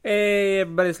Hey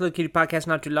everybody, it's Little Kitty Podcast,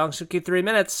 not too long, so keep 3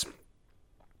 minutes.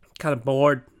 Kind of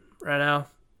bored right now,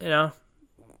 Didn't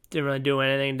really do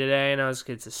anything today,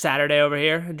 it's a Saturday over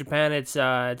here in Japan. It's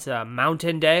a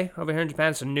mountain day over here in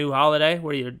Japan. It's a new holiday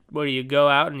where you go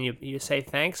out and you say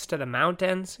thanks to the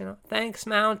mountains, Thanks,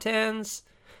 mountains.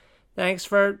 Thanks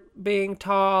for being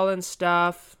tall and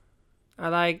stuff. I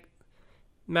like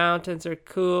mountains are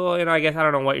cool. I guess I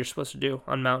don't know what you're supposed to do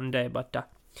on Mountain Day, but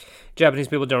Japanese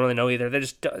people don't really know either. They're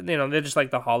just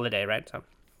like the holiday, right? So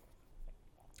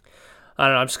I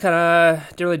don't know. I'm just kind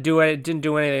of didn't do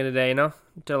anything today. Did a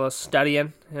little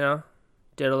studying. Did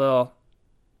a little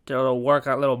work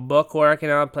on a little book work.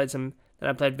 I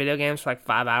played video games for like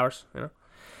 5 hours.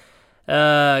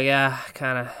 Yeah,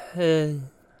 kind of. Then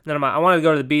I wanted to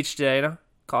go to the beach today.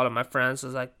 Called up my friends. I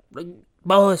was like,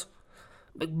 boys,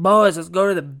 let's go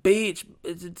to the beach.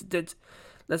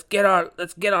 Let's get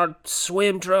our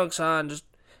swim trunks on. Just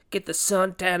get the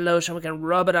suntan lotion. We can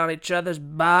rub it on each other's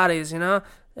bodies. It'll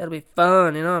be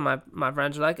fun. My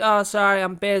friends are like, oh, sorry,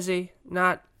 I'm busy.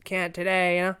 Can't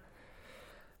today.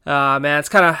 Man, it's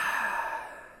kind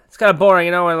of boring.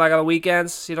 When like on the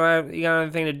weekends, you got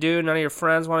anything to do. None of your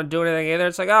friends want to do anything either.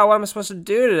 It's like, oh, what am I supposed to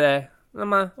do today?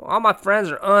 All my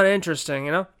friends are uninteresting.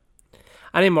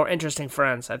 I need more interesting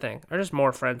friends, I think, or just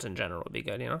more friends in general would be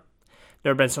good.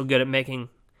 Never been so good at making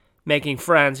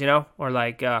friends, or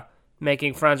like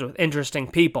making friends with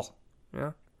interesting people,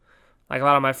 Like a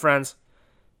lot of my friends,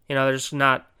 they're just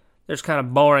kind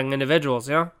of boring individuals,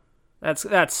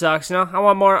 That sucks, I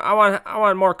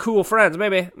want more cool friends.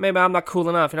 Maybe I'm not cool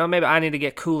enough, Maybe I need to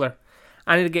get cooler.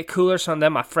 So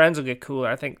then my friends will get cooler.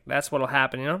 I think that's what'll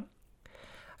happen,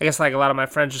 I guess like a lot of my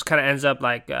friends just kind of ends up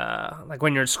like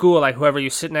when you're in school, like whoever you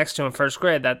sit next to in first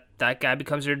grade, that guy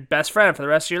becomes your best friend for the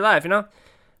rest of your life, Then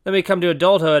we come to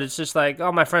adulthood, it's just like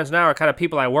all my friends now are kind of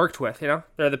people I worked with, They're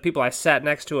the people I sat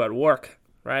next to at work,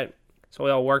 right? So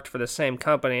we all worked for the same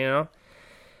company, But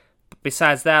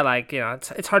besides that, like,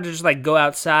 it's hard to just like go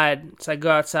outside. It's like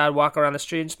go outside, walk around the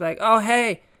street, and just be like, oh,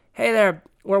 hey there,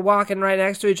 we're walking right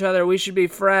next to each other. We should be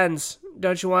friends.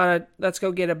 Don't you want to, let's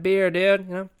go get a beer,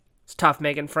 dude, It's tough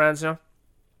making friends, I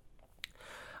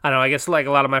don't know, I guess like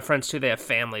a lot of my friends too, they have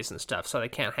families and stuff, so they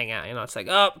can't hang out, It's like,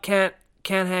 oh, can't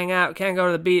hang out, can't go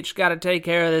to the beach, gotta take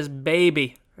care of this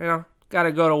baby,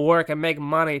 Gotta go to work and make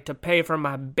money to pay for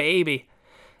my baby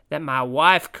that my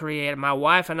wife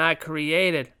and I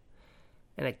created.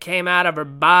 And it came out of her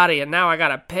body, and now I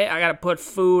gotta put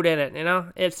food in it,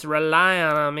 It's relying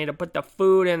on me to put the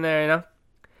food in there,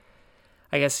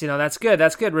 I guess, that's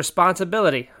good.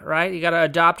 Responsibility, right? You got to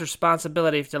adopt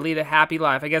responsibility to lead a happy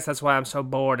life. I guess that's why I'm so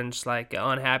bored and just, like,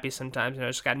 unhappy sometimes,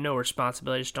 Just got no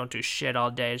responsibility. Just don't do shit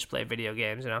all day. Just play video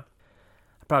games, I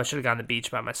probably should have gone to the beach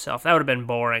by myself. That would have been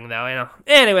boring, though,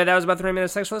 Anyway, that was about 3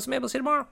 minutes. Thanks for listening. Maybe we'll see you tomorrow.